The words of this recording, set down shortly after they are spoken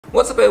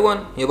What's up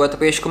everyone, your boy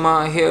Tapesh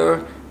Kumar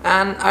here,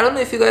 and I don't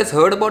know if you guys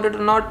heard about it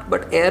or not,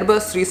 but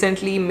Airbus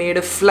recently made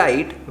a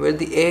flight where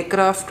the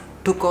aircraft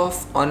took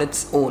off on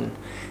its own.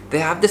 They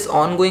have this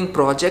ongoing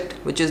project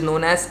which is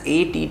known as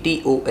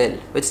ATTOL,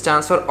 which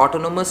stands for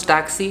Autonomous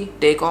Taxi,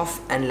 Takeoff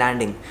and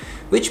Landing,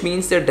 which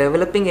means they're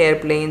developing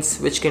airplanes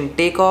which can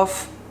take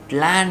off,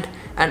 land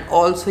and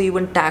also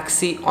even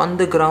taxi on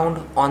the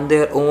ground on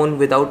their own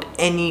without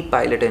any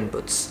pilot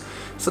inputs.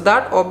 So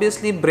that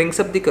obviously brings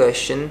up the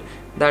question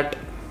that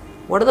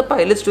what are the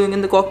pilots doing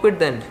in the cockpit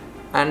then?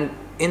 And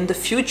in the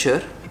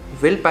future,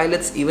 will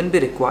pilots even be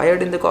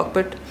required in the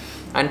cockpit?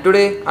 And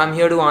today I'm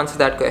here to answer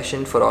that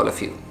question for all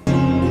of you.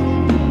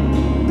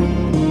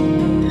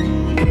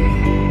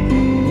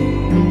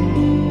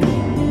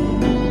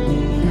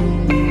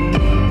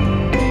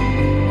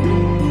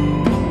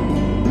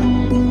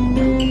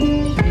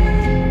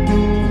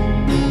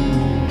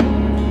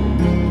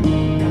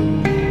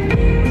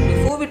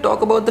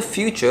 Talk about the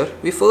future,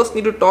 we first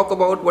need to talk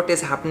about what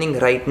is happening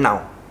right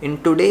now.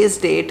 In today's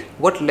date,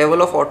 what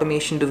level of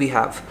automation do we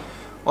have?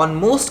 On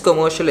most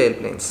commercial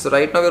airplanes, so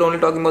right now we're only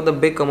talking about the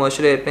big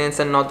commercial airplanes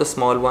and not the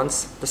small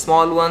ones. The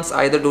small ones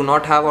either do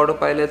not have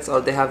autopilots or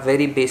they have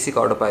very basic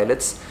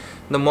autopilots.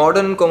 The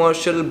modern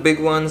commercial big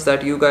ones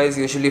that you guys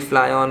usually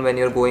fly on when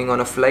you're going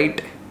on a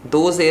flight,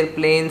 those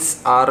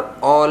airplanes are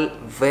all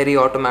very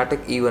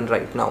automatic even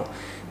right now.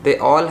 They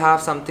all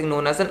have something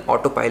known as an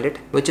autopilot,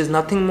 which is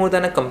nothing more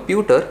than a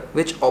computer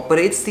which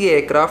operates the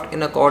aircraft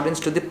in accordance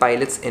to the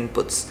pilot's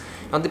inputs.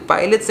 Now the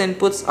pilot's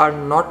inputs are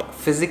not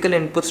physical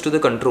inputs to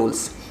the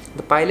controls.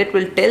 The pilot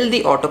will tell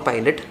the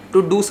autopilot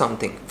to do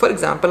something. For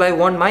example, I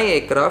want my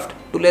aircraft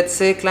to, let's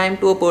say, climb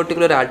to a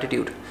particular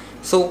altitude.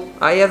 So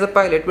I as a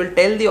pilot will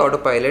tell the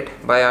autopilot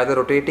by either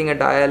rotating a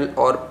dial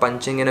or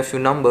punching in a few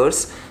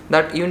numbers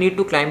that you need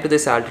to climb to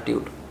this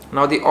altitude.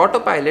 Now the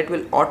autopilot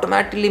will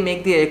automatically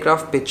make the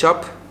aircraft pitch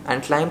up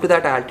and climb to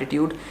that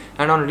altitude,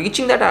 and on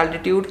reaching that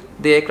altitude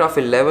the aircraft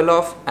will level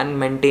off and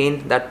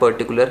maintain that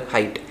particular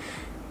height.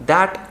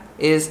 That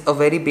is a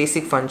very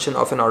basic function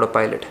of an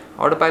autopilot.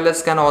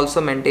 Autopilots can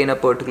also maintain a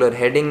particular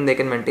heading, they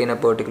can maintain a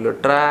particular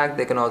track,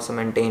 they can also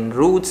maintain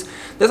routes.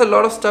 There's a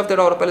lot of stuff that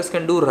autopilots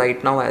can do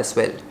right now as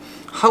well.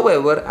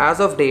 However, as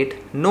of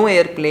date, no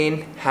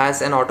airplane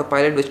has an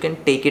autopilot which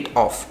can take it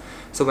off.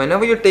 So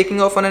whenever you're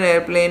taking off on an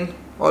airplane,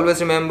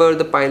 always remember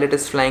the pilot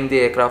is flying the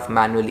aircraft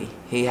manually.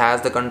 He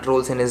has the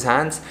controls in his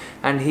hands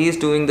and he is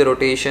doing the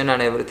rotation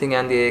and everything,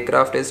 and the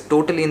aircraft is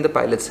totally in the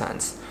pilot's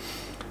hands.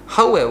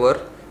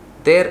 However,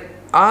 there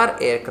are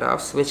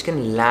aircrafts which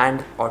can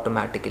land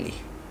automatically.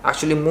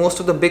 Actually, most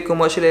of the big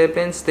commercial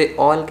airplanes, they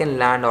all can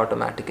land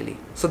automatically.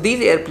 So these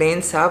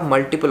airplanes have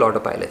multiple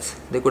autopilots.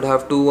 They could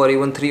have 2 or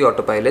even 3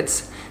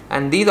 autopilots,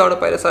 and these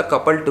autopilots are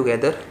coupled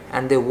together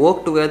and they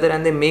work together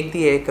and they make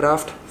the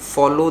aircraft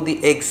follow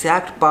the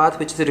exact path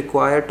which is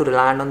required to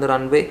land on the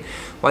runway,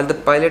 while the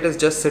pilot is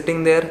just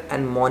sitting there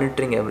and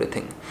monitoring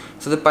everything.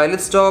 So the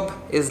pilot's job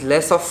is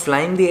less of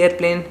flying the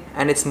airplane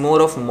and it's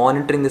more of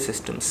monitoring the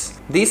systems.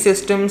 These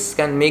systems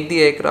can make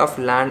the aircraft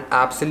land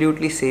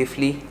absolutely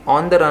safely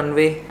on the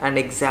runway and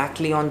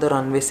exactly on the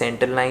runway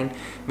center line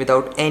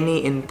without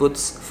any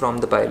inputs from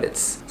the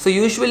pilots. So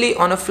usually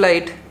on a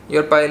flight,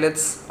 your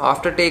pilots,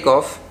 after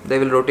takeoff, they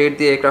will rotate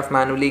the aircraft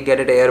manually, get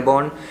it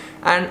airborne,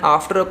 and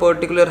after a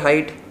particular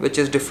height, which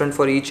is different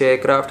for each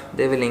aircraft,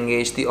 they will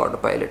engage the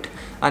autopilot.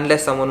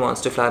 Unless someone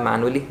wants to fly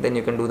manually, then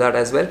you can do that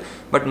as well.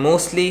 But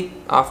mostly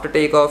after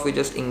takeoff, we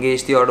just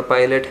engage the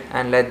autopilot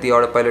and let the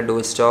autopilot do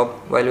its job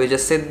while we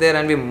just sit there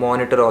and we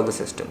monitor all the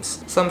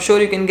systems. So I'm sure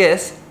you can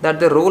guess that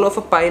the role of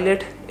a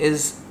pilot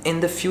is in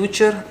the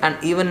future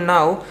and even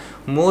now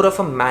more of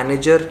a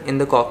manager in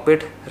the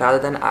cockpit rather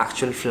than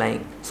actual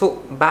flying. So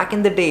back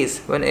in the days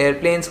when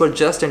airplanes were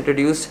just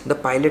introduced, the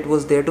pilot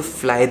was there to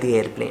fly the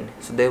airplane.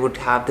 So they would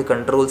have the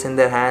controls in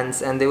their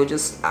hands and they would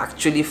just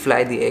actually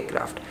fly the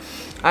aircraft.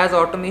 As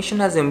automation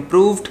has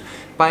improved,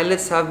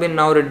 pilots have been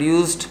now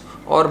reduced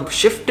or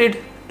shifted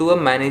to a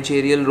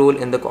managerial role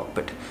in the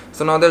cockpit.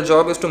 So now their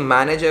job is to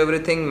manage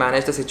everything,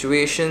 manage the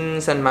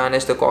situations and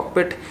manage the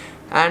cockpit,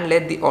 and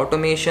let the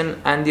automation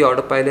and the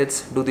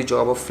autopilots do the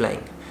job of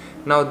flying.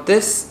 Now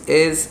this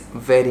is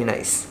very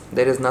nice.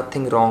 There is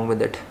nothing wrong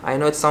with it. I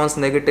know it sounds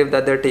negative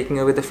that they're taking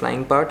away the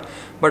flying part,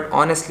 but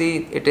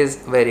honestly it is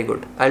very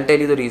good. I'll tell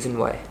you the reason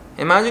why.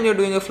 Imagine you're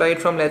doing a flight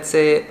from, let's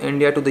say,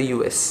 India to the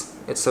US.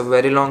 It's a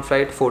very long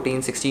flight,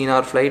 14-16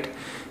 hour flight.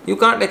 You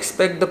can't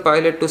expect the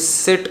pilot to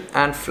sit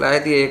and fly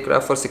the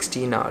aircraft for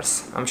 16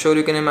 hours. I'm sure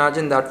you can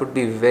imagine that would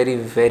be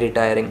very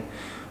tiring.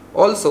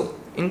 Also,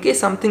 in case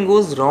something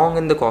goes wrong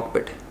in the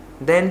cockpit,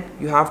 then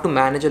you have to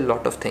manage a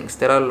lot of things.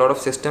 There are a lot of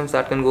systems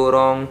that can go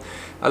wrong,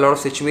 a lot of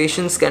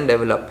situations can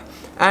develop,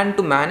 and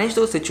to manage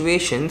those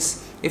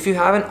situations, if you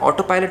have an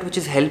autopilot which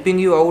is helping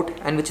you out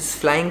and which is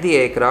flying the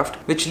aircraft,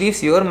 which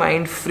leaves your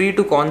mind free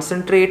to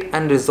concentrate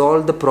and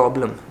resolve the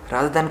problem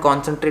rather than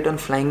concentrate on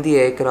flying the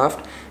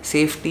aircraft,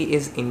 safety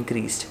is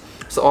increased.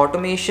 So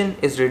automation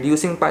is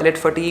reducing pilot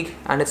fatigue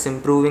and it's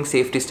improving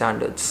safety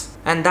standards.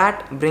 And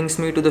that brings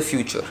me to the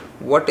future.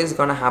 What is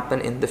gonna happen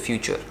in the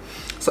future?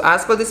 So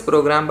as per this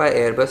program by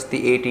Airbus, the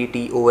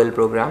ATTOL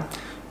program,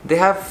 they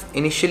have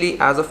initially,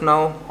 as of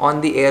now,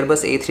 on the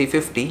Airbus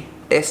A350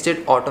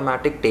 tested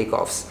automatic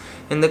takeoffs.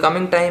 In the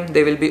coming time,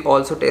 they will be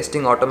also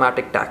testing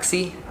automatic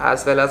taxi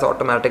as well as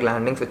automatic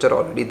landings, which are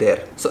already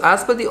there. So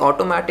as per the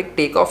automatic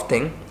takeoff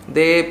thing,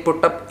 they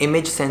put up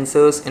image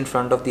sensors in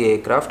front of the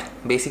aircraft,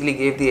 basically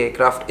gave the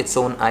aircraft its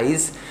own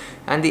eyes,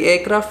 and the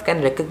aircraft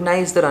can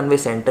recognize the runway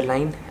center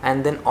line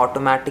and then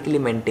automatically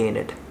maintain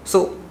it.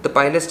 So the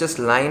pilots just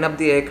line up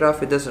the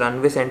aircraft with this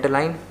runway center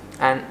line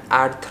and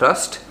add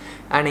thrust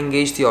and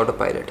engage the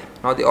autopilot.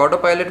 Now the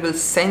autopilot will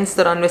sense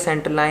the runway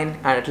center line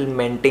and it will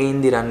maintain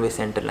the runway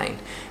center line,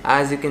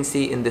 as you can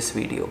see in this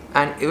video.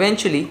 And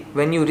eventually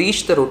when you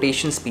reach the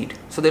rotation speed,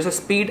 so there's a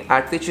speed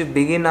at which we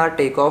begin our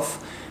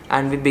takeoff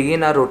and we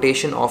begin our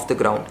rotation off the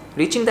ground.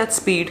 Reaching that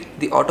speed,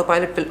 the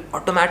autopilot will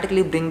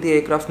automatically bring the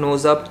aircraft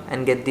nose up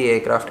and get the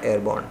aircraft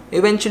airborne.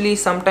 Eventually,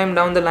 sometime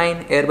down the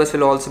line, Airbus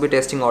will also be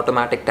testing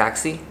automatic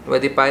taxi, where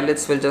the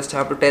pilots will just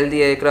have to tell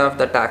the aircraft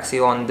that taxi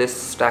on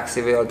this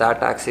taxiway or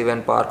that taxiway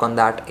and park on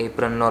that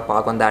apron or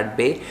park on that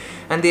bay,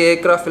 and the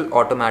aircraft will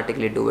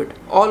automatically do it.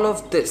 All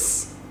of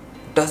this,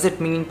 does it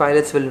mean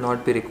pilots will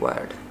not be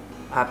required?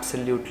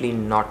 Absolutely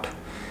not.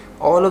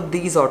 All of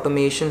these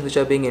automations which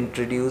are being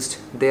introduced,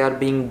 they are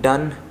being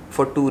done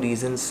for two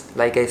reasons.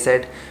 Like I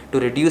said, to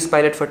reduce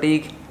pilot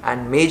fatigue,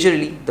 and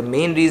majorly the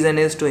main reason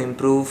is to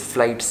improve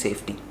flight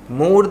safety.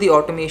 More the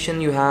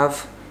automation you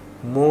have,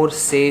 more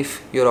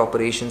safe your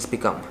operations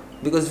become.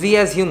 Because we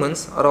as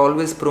humans are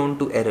always prone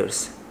to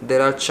errors.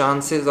 There are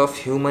chances of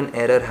human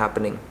error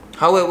happening.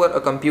 However,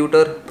 a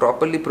computer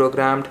properly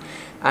programmed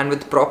and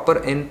with proper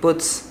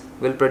inputs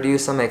will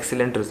produce some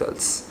excellent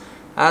results.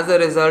 As a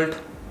result,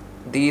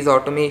 these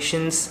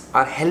automations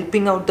are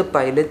helping out the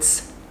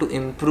pilots to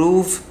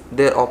improve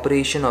their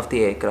operation of the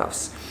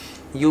aircrafts.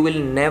 You will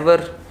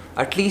never,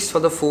 at least for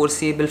the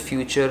foreseeable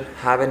future,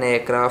 have an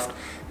aircraft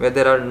where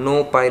there are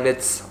no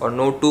pilots or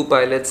no two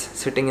pilots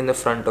sitting in the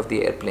front of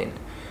the airplane.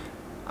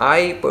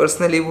 I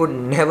personally would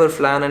never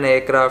fly on an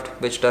aircraft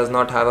which does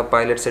not have a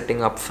pilot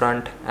sitting up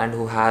front and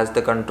who has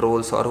the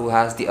controls or who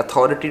has the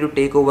authority to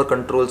take over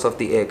controls of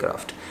the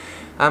aircraft.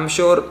 I'm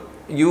sure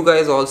you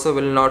guys also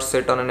will not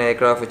sit on an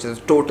aircraft which is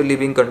totally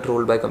being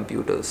controlled by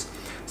computers.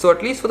 So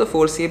at least for the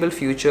foreseeable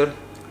future,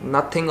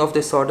 nothing of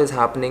this sort is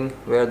happening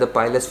where the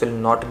pilots will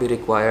not be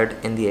required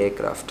in the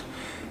aircraft.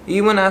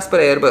 Even as per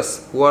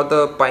Airbus, who are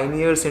the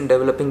pioneers in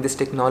developing this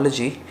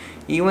technology,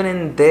 even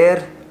in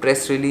their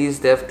press release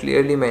they have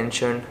clearly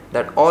mentioned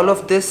that all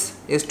of this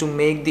is to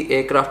make the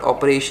aircraft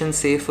operation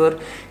safer,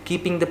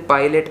 keeping the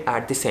pilot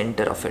at the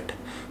center of it.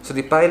 So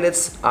the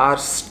pilots are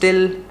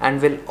still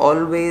and will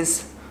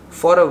always,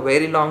 for a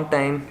very long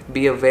time,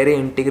 be a very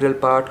integral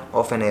part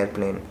of an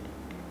airplane,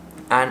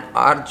 and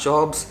our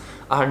jobs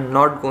are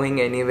not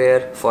going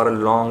anywhere for a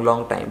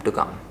long time to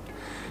come.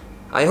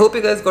 I hope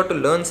you guys got to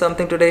learn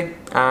something today,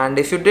 and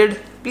if you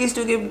did, please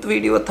do give the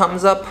video a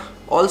thumbs up.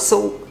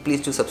 Also,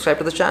 please do subscribe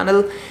to the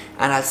channel,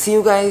 and I'll see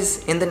you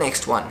guys in the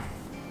next one.